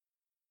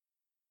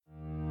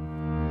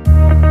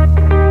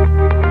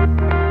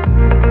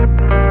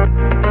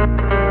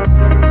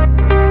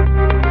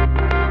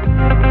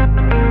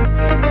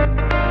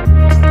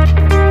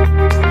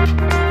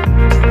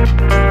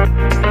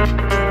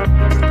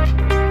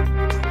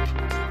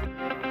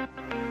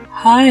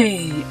Hi,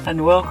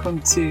 and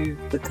welcome to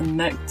The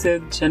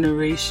Connected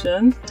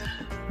Generation.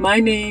 My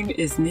name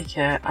is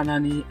Nike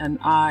Anani, and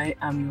I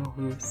am your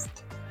host.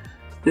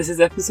 This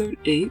is episode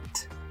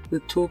 8.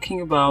 We're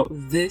talking about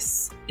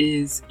This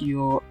Is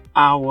Your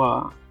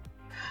Hour.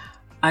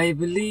 I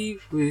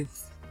believe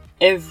with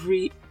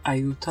every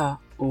iota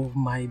of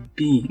my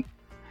being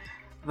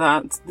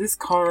that this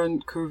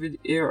current COVID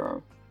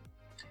era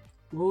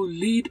will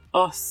lead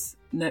us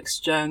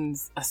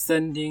NextGens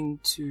ascending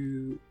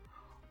to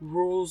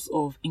roles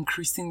of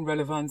increasing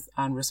relevance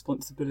and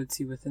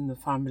responsibility within the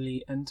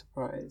family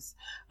enterprise.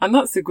 And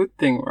that's a good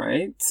thing,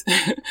 right?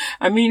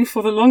 I mean,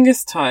 for the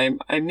longest time,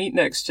 I meet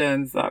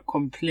NextGens that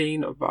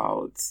complain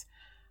about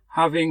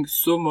having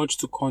so much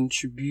to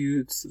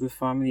contribute to the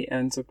family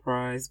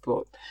enterprise,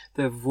 but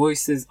their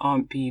voices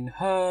aren't being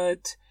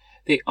heard.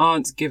 They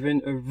aren't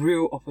given a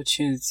real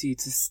opportunity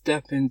to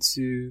step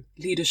into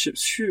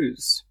leadership's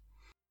shoes.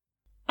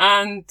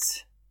 And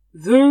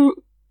though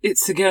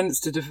it's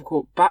against a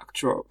difficult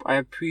backdrop, I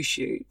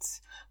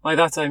appreciate. By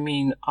that I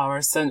mean our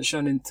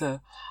ascension into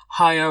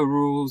higher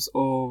roles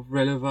of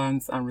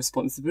relevance and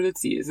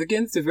responsibility is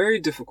against a very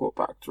difficult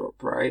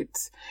backdrop, right?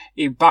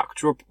 A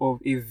backdrop of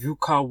a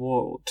VUCA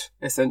world,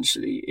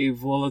 essentially, a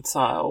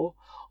volatile,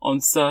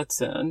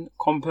 uncertain,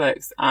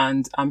 complex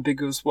and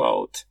ambiguous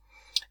world.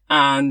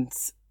 And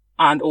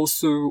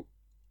also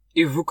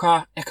a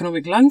VUCA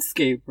economic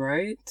landscape,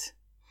 right?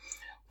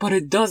 But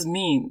it does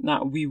mean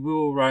that we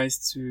will rise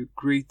to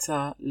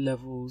greater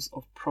levels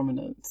of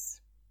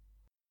prominence.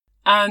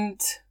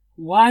 And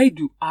why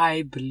do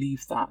I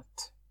believe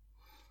that?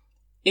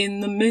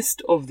 In the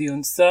midst of the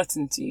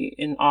uncertainty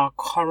in our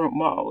current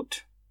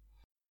world,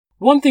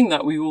 one thing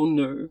that we all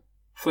know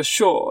for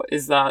sure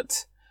is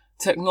that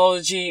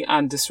technology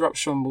and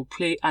disruption will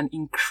play an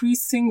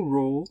increasing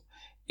role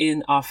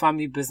in our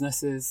family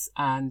businesses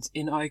and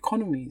in our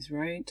economies,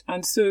 right?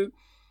 And so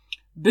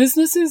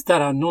businesses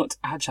that are not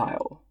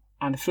agile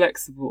and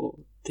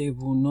flexible, they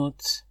will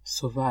not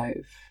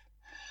survive.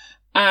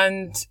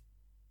 And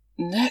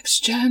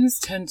NextGens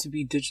tend to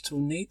be digital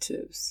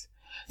natives,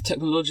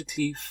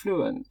 technologically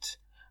fluent.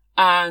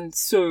 And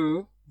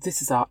so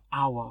this is our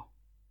hour,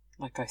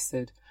 like I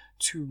said,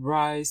 to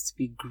rise to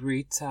be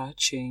greater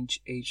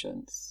change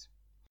agents.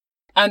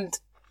 And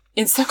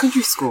in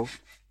secondary school,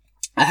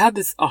 I had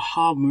this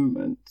aha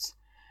moment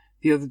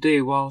the other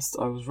day whilst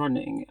I was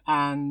running,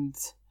 and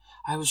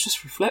I was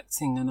just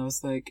reflecting, and I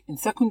was like, in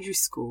secondary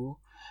school,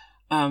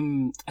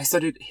 I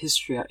studied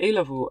history at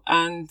A-level,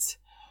 and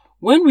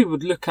when we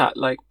would look at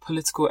like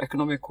political,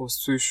 economic or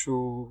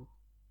social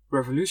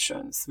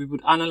revolutions, we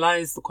would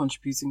analyze the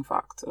contributing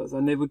factors,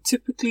 and there would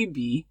typically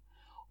be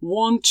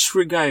one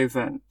trigger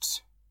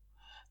event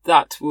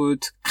that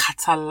would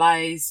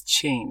catalyze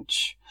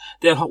change.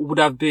 There would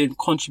have been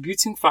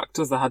contributing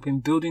factors that had been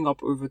building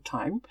up over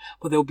time,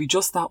 but there will be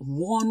just that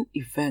one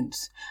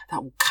event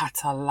that will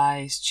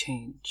catalyze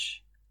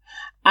change.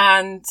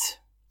 And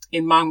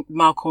in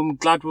Malcolm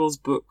Gladwell's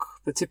book,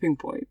 The Tipping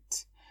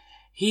Point,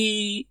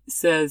 he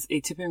says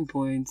a tipping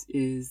point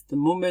is the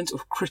moment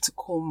of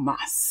critical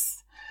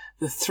mass,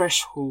 the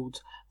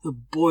threshold, the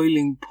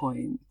boiling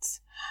point.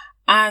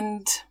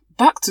 And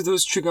back to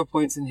those trigger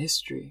points in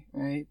history,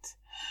 right?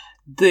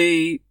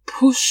 They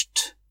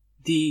pushed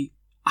the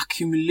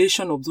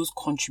accumulation of those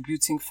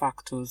contributing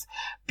factors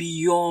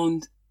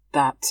beyond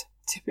that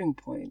tipping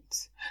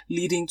point,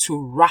 leading to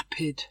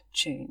rapid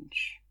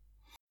change.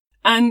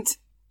 And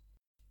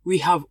we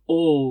have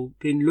all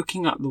been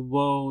looking at the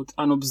world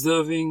and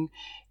observing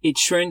it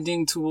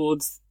trending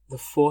towards the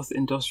fourth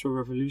industrial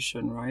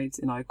revolution, right?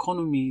 In our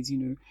economies,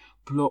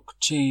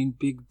 blockchain,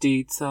 big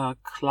data,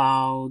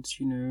 cloud,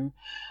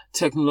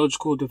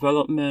 technological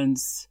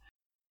developments,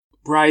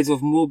 rise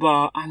of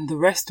mobile and the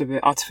rest of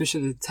it,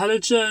 artificial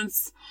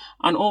intelligence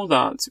and all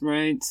that,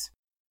 right?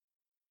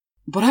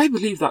 But I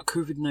believe that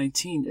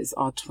COVID-19 is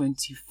our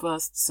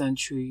 21st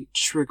century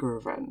trigger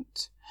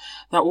event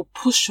that will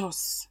push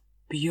us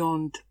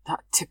beyond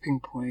that tipping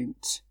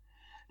point,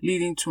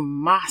 leading to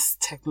mass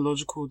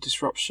technological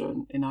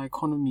disruption in our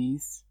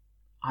economies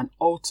and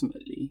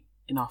ultimately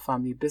in our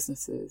family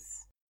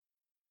businesses.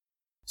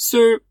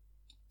 So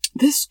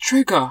this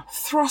trigger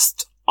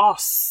thrust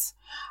us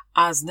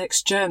as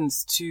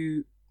NextGens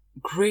to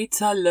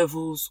greater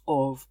levels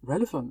of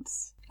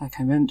relevance, like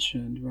I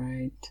mentioned,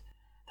 right,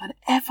 than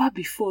ever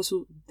before.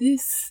 So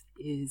this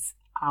is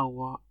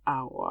our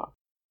hour.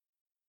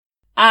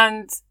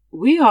 And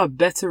we are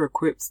better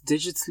equipped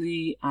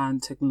digitally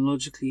and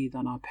technologically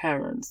than our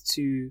parents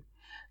to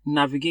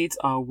navigate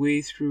our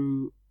way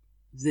through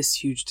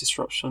this huge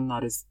disruption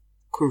that is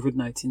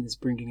COVID-19 is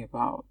bringing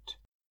about.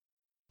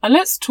 And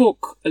let's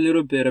talk a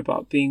little bit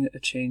about being a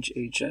change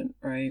agent,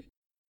 right?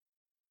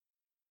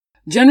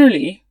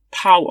 Generally,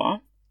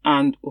 power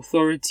and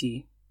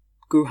authority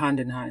go hand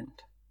in hand,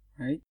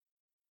 right?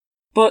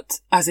 But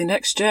as a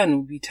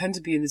NextGen, we tend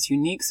to be in this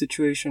unique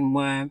situation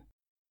where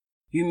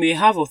you may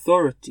have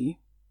authority,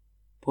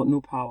 but no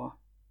power.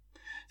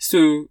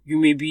 So you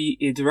may be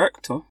a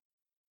director,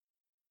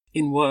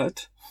 in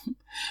word,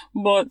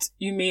 but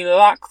you may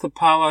lack the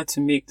power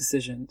to make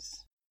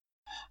decisions.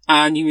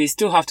 And you may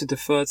still have to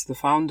defer to the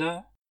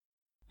founder.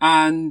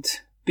 And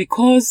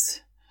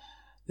because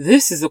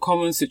this is a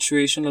common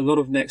situation a lot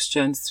of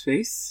NextGens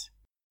face,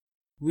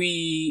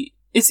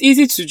 it's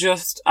easy to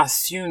just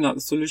assume that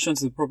the solution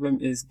to the problem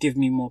is give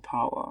me more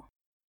power.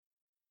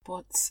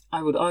 But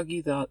I would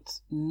argue that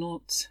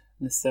not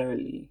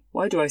necessarily.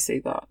 Why do I say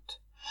that?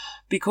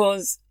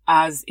 Because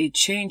as a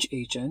change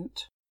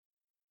agent,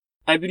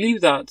 I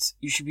believe that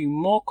you should be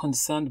more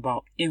concerned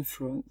about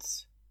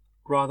influence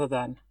rather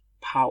than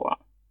power.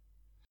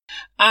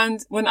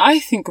 And when I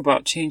think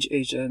about change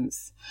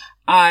agents,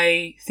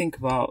 I think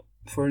about,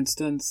 for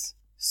instance,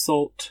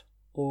 salt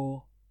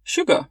or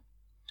sugar.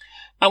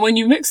 And when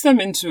you mix them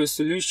into a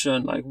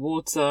solution like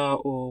water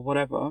or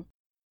whatever,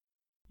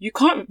 you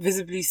can't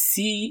visibly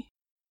see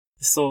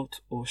the salt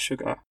or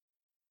sugar,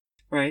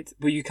 right?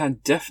 But you can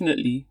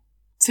definitely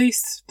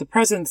taste the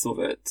presence of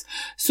it.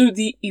 So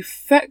the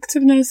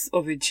effectiveness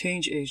of a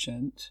change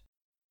agent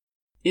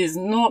is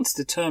not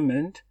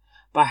determined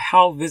by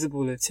how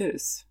visible it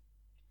is.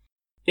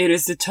 It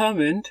is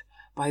determined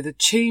by the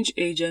change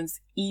agent's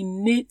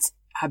innate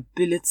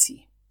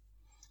ability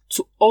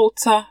to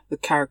alter the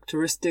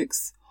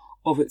characteristics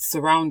of its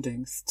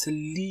surroundings to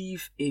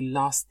leave a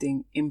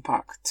lasting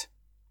impact.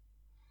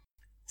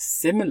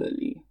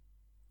 Similarly,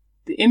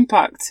 the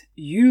impact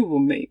you will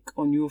make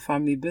on your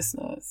family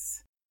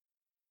business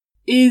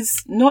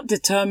is not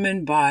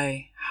determined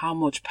by how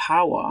much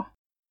power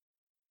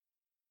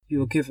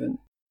you're given.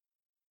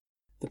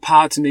 The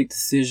power to make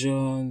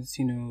decisions,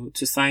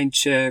 to sign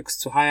checks,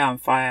 to hire and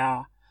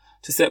fire,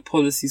 to set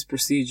policies,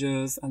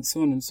 procedures, and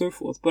so on and so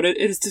forth. But it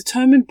is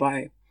determined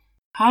by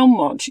how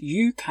much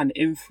you can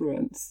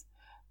influence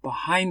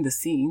behind the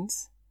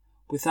scenes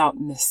without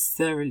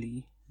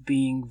necessarily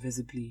being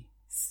visibly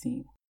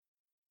seen.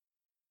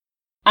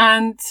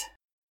 And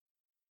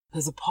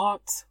there's a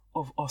part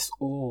of us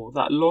all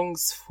that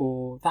longs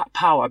for that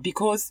power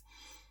because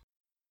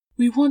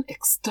we want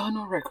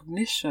external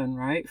recognition,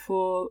 right?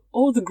 For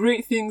all the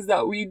great things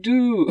that we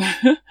do.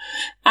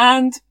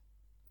 And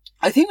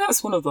I think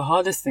that's one of the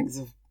hardest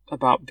things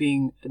about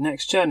being a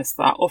NextGen is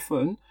that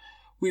often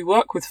we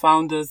work with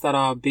founders that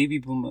are baby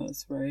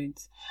boomers, right?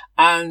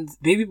 And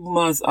baby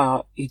boomers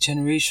are a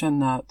generation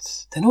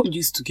that they're not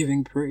used to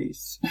giving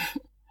praise.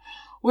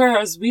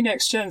 Whereas we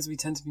NextGens, we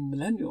tend to be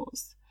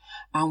millennials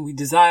and we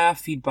desire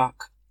feedback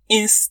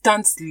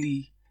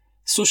instantly.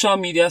 Social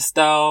media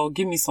style,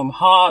 give me some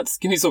hearts,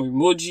 give me some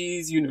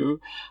emojis,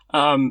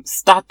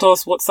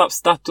 status, WhatsApp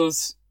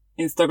status,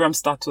 Instagram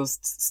status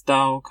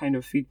style kind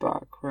of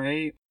feedback,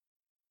 right?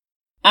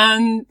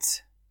 And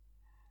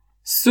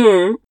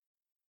so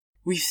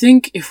we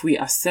think if we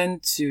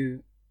ascend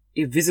to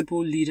a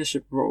visible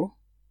leadership role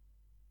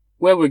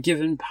where we're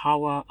given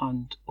power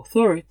and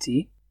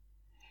authority,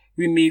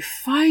 we may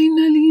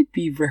finally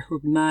be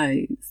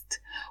recognized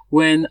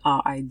when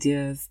our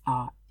ideas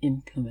are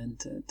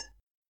implemented.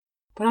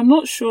 But I'm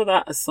not sure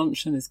that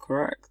assumption is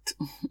correct,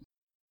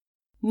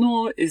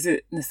 nor is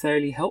it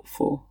necessarily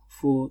helpful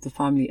for the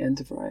family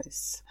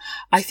enterprise.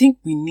 I think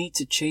we need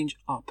to change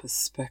our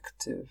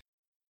perspective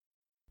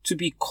to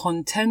be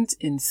content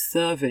in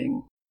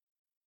serving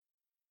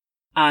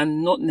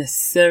and not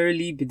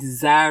necessarily be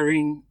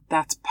desiring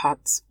that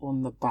pat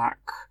on the back.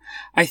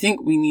 I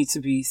think we need to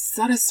be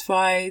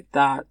satisfied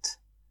that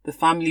the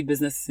family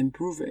business is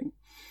improving,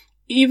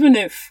 even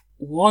if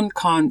one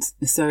can't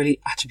necessarily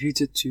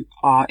attribute it to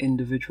our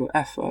individual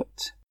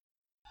effort.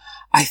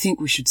 I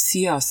think we should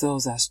see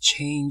ourselves as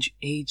change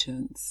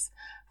agents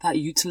that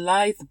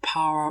utilize the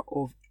power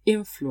of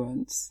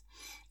influence,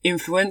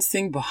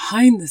 influencing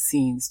behind the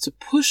scenes to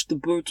push the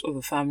boat of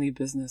the family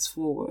business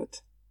forward.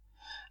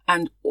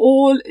 And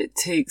all it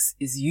takes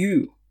is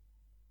you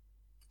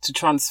to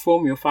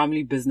transform your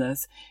family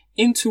business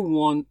into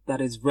one that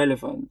is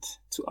relevant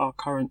to our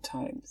current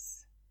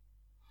times.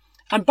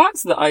 And back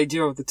to the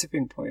idea of the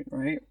tipping point,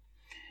 right?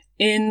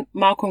 In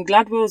Malcolm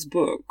Gladwell's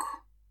book,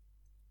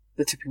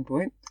 The Tipping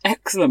Point,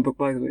 excellent book,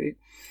 by the way,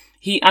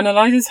 he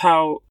analyzes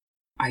how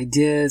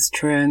ideas,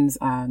 trends,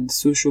 and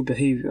social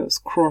behaviors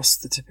cross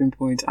the tipping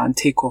point and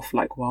take off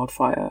like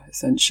wildfire,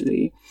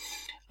 essentially.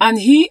 And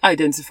he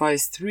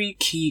identifies 3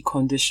 key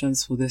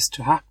conditions for this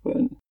to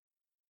happen.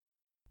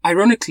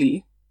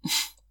 Ironically,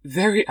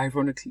 very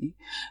ironically,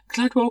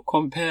 Gladwell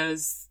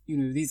compares,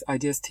 these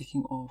ideas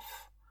taking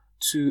off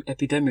to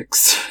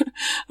epidemics,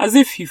 as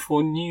if he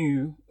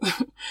foreknew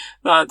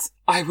that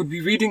I would be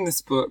reading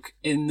this book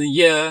in the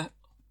year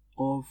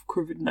of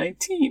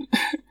COVID-19.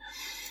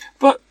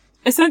 But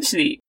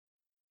essentially,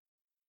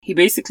 he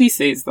basically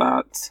says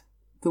that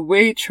the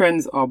way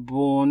trends are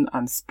born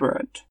and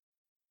spread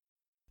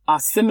are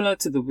similar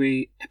to the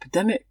way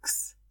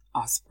epidemics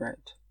are spread.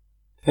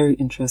 Very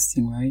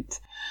interesting, right?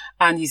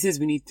 And he says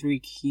we need 3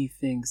 key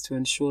things to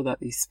ensure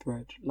that they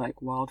spread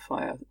like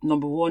wildfire.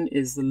 Number 1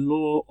 is the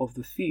law of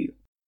the few.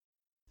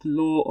 The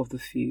law of the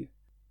few.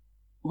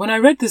 When I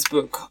read this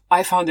book,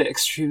 I found it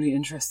extremely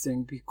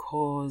interesting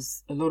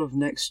because a lot of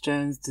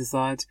NextGens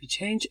desire to be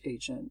change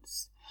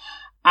agents.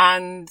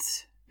 And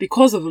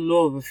because of the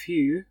law of a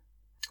few,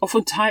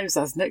 oftentimes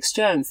as next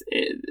gens,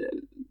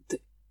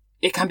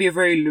 it can be a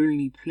very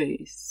lonely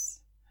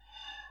place.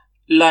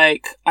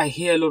 Like, I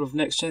hear a lot of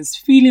next gens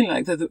feeling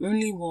like they're the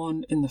only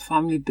one in the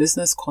family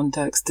business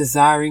context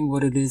desiring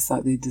what it is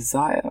that they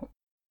desire.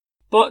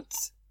 But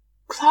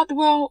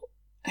Gladwell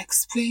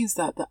explains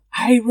that the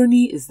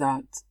irony is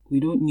that we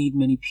don't need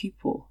many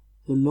people.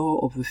 The law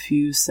of the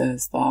few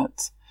says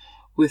that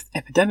with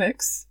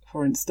epidemics,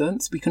 for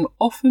instance, we can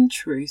often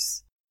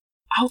trace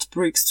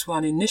outbreaks to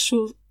an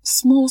initial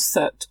small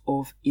set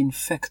of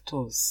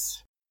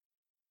infectors.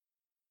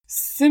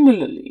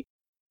 Similarly,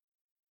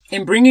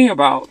 in bringing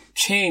about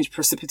change,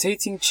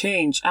 precipitating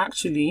change,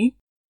 actually,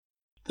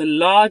 the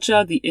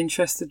larger the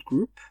interested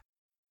group,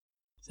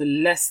 the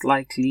less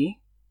likely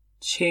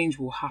change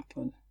will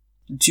happen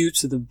due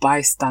to the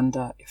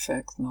bystander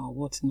effect. Now,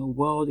 what in the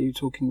world are you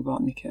talking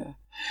about, Nika?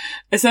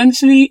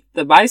 Essentially,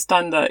 the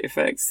bystander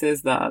effect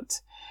says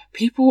that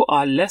people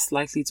are less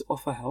likely to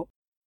offer help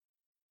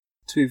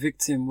to a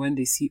victim when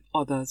they see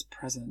others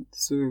present.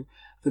 So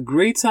the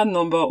greater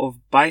number of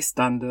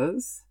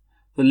bystanders,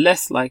 the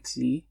less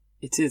likely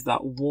it is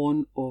that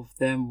one of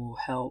them will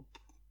help.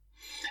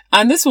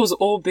 And this was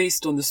all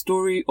based on the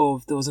story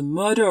of, there was a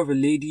murder of a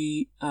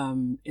lady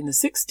in the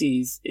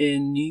 60s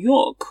in New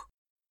York.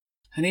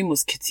 Her name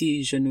was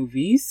Kitty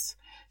Genovese.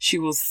 She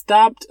was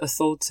stabbed,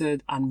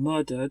 assaulted, and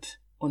murdered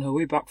on her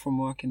way back from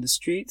work in the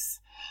streets.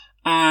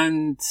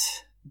 And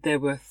there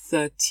were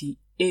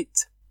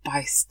 38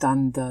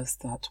 bystanders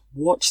that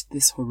watched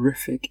this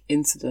horrific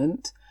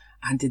incident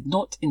and did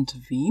not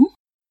intervene,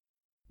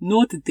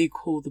 nor did they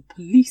call the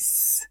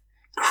police.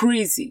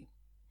 Crazy.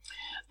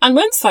 And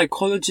when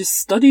psychologists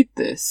studied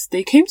this,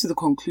 they came to the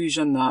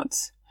conclusion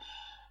that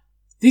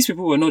these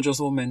people were not just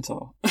all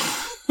mental,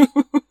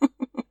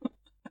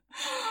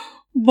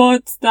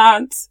 but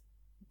that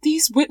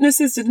these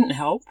witnesses didn't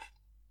help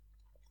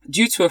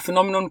due to a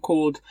phenomenon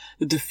called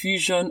the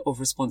diffusion of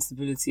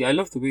responsibility. I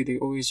love the way they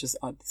always just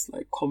add this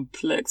like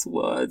complex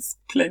words,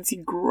 plenty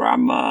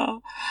grammar.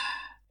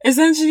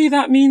 Essentially,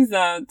 that means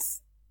that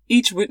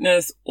each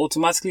witness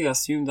automatically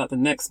assumed that the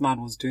next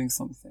man was doing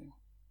something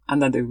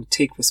and that they would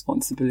take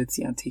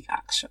responsibility and take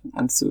action.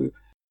 And so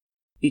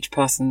each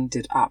person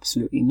did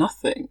absolutely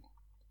nothing.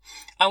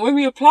 And when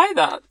we apply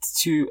that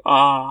to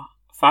our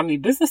family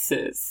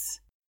businesses,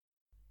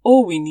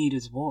 all we need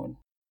is one.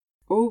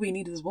 All we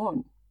need is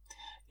one.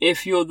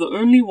 If you're the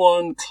only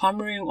one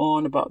clamoring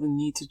on about the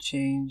need to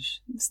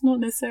change, it's not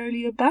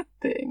necessarily a bad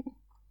thing.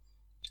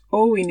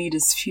 All we need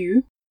is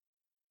few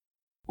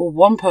or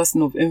one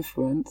person of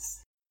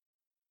influence.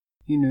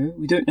 You know,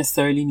 we don't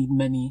necessarily need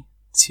many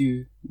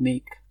to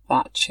make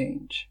that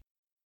change.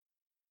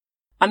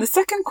 And the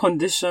second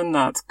condition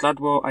that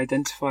Gladwell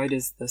identified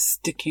is the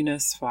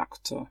stickiness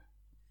factor,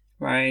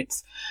 right?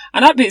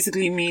 And that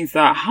basically means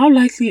that how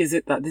likely is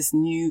it that this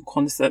new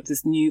concept,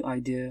 this new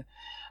idea,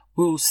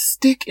 will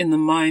stick in the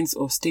minds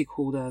of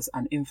stakeholders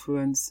and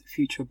influence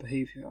future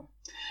behavior?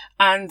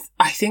 And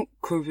I think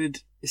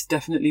COVID is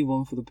definitely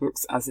one for the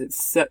books, as it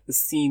set the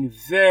scene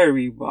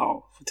very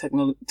well for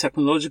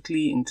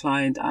technologically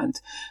inclined and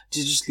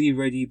digitally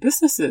ready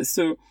businesses.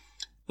 So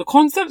the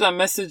concept and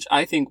message,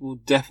 I think, will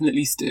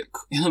definitely stick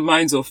in the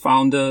minds of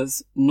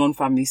founders,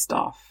 non-family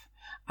staff,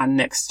 and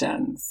next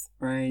gens,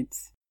 right?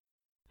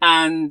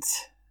 And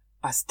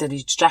as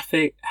Dennis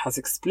Jaffe has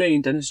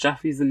explained, Dennis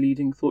Jaffe is a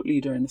leading thought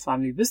leader in the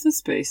family business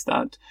space,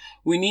 that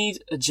we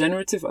need a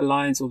generative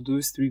alliance of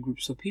those three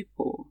groups of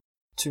people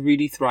to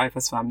really thrive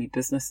as family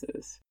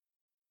businesses.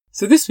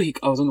 So this week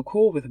I was on a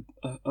call with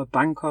a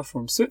banker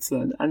from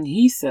Switzerland, and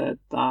he said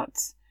that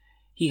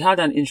he had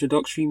an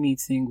introductory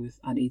meeting with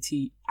an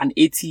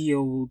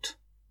 80-year-old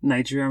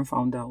Nigerian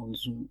founder on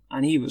Zoom,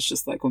 and he was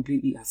just like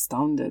completely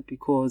astounded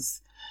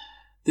because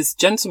this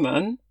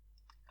gentleman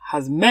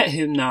has met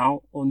him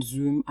now on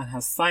Zoom and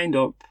has signed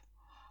up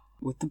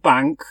with the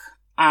bank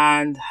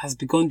and has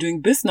begun doing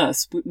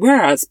business.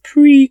 Whereas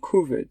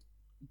pre-COVID,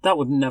 that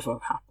would never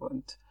have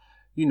happened.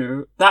 You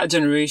know, that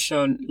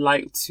generation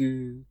liked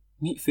to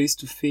meet face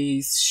to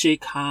face,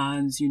 shake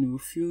hands, you know,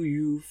 feel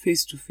you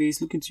face to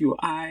face, look into your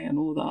eye and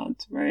all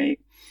that, right?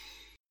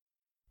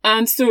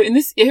 And so in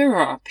this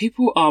era,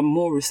 people are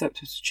more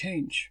receptive to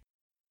change.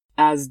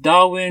 As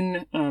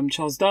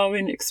Charles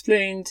Darwin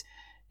explained,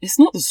 it's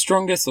not the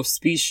strongest of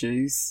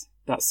species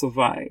that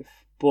survive,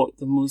 but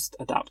the most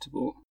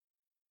adaptable.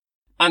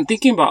 And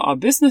thinking about our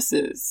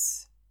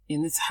businesses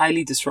in this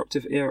highly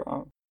disruptive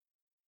era,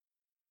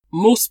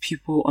 most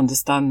people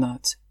understand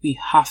that we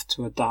have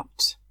to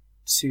adapt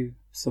to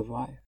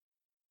survive.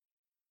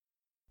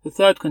 The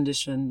third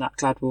condition that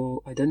Gladwell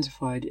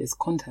identified is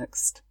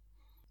context.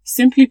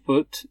 Simply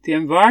put, the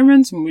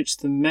environment in which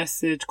the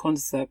message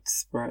concept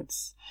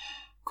spreads.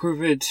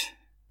 COVID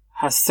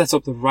has set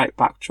up the right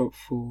backdrop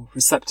for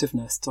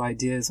receptiveness to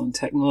ideas on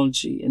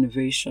technology,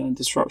 innovation,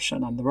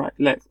 disruption, and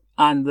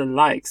the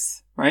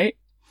likes, right?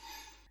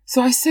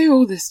 So I say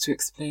all this to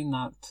explain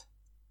that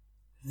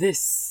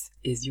this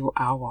is your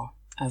hour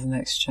as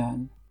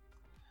NextGen.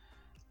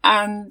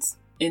 And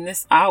in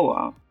this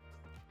hour,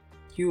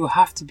 you will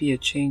have to be a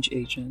change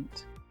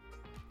agent,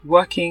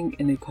 working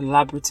in a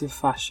collaborative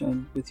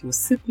fashion with your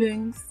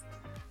siblings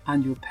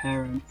and your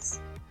parents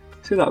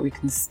so that we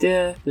can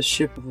steer the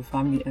ship of a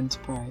family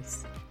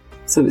enterprise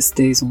so it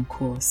stays on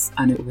course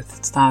and it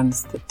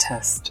withstands the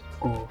test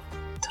of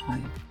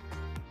time.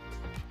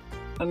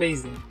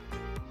 Amazing.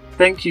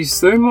 Thank you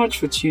so much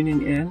for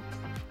tuning in.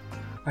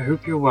 I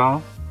hope you're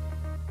well.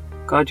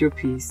 Guard your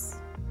peace.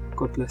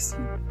 God bless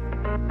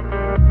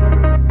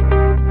you.